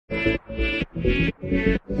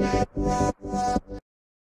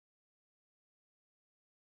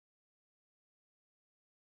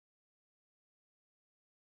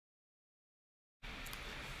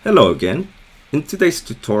Hello again. In today's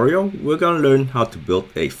tutorial, we're going to learn how to build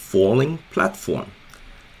a falling platform.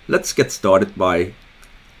 Let's get started by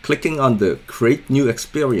clicking on the Create New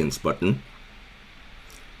Experience button.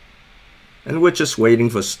 And we're just waiting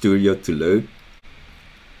for Studio to load.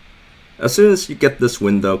 As soon as you get this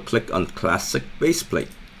window, click on Classic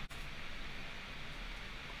Baseplate.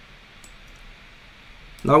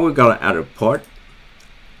 Now we're going to add a part,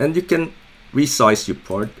 and you can resize your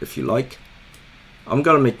part if you like. I'm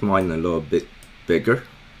gonna make mine a little bit bigger,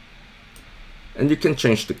 and you can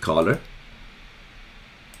change the color.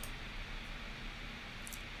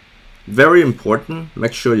 Very important,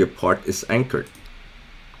 make sure your part is anchored.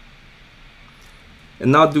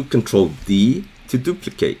 And now do Ctrl D to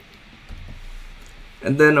duplicate.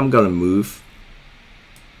 And then I'm gonna move,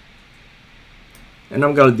 and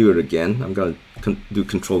I'm gonna do it again. I'm gonna do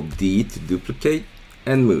Ctrl D to duplicate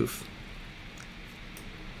and move.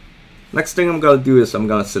 Next thing I'm going to do is I'm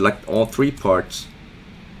going to select all three parts,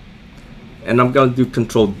 and I'm going to do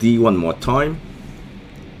Ctrl D one more time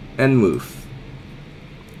and move.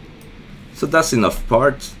 So that's enough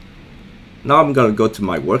parts. Now I'm going to go to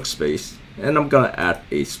my workspace, and I'm going to add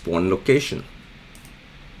a spawn location.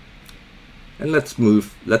 And let's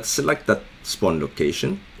select that spawn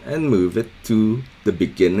location and move it to the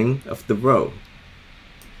beginning of the row.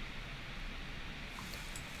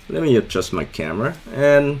 Let me adjust my camera,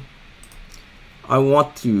 and I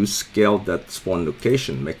want to scale that spawn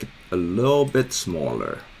location, make it a little bit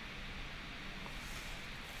smaller.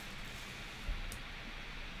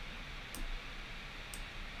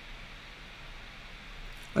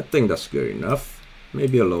 I think that's good enough.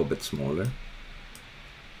 Maybe a little bit smaller.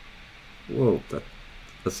 Whoa,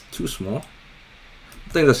 that's too small. I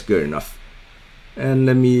think that's good enough. And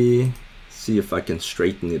let me see if I can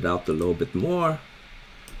straighten it out a little bit more.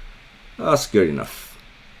 That's good enough.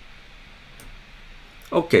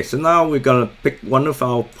 Okay, so now we're gonna pick one of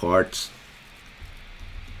our parts.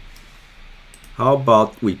 How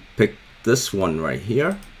about we pick this one right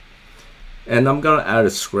here? And I'm gonna add a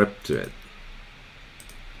script to it.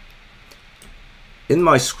 In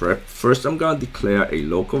my script, first I'm gonna declare a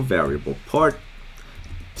local variable part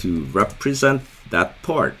to represent that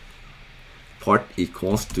part. Part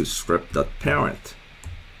equals to script.parent.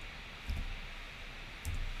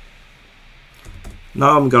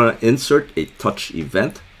 Now I'm gonna insert a touch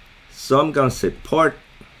event. So I'm gonna say part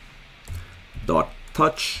dot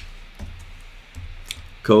touch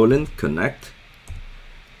colon connect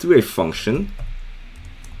to a function.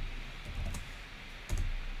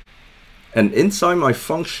 And inside my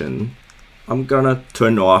function, I'm gonna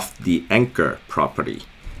turn off the anchor property.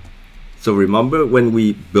 So remember when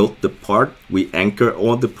we built the part, we anchor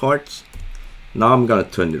all the parts. Now I'm gonna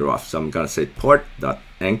turn it off. So I'm gonna say part dot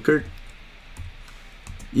anchored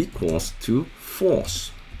equals to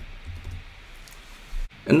false.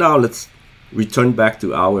 And now let's return back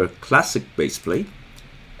to our classic baseplate,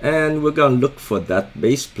 and we're going to look for that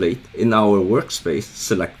baseplate in our workspace.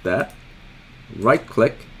 Select that, right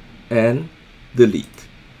click and delete.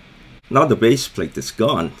 Now the baseplate is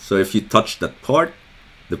gone, so if you touch that part,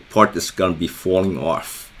 the part is going to be falling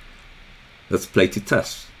off. Let's play to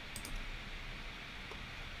test.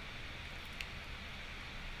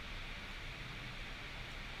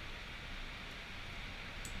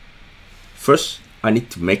 First, I need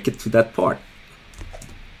to make it to that part.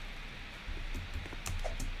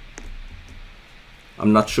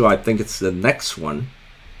 I'm not sure, I think it's the next one.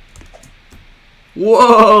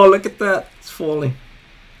 Whoa, look at that, it's falling.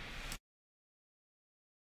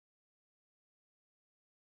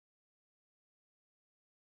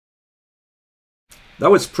 That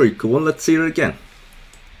was pretty cool, let's see it again.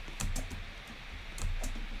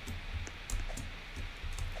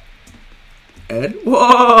 And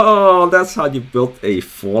whoa, that's how you built a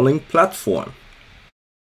falling platform.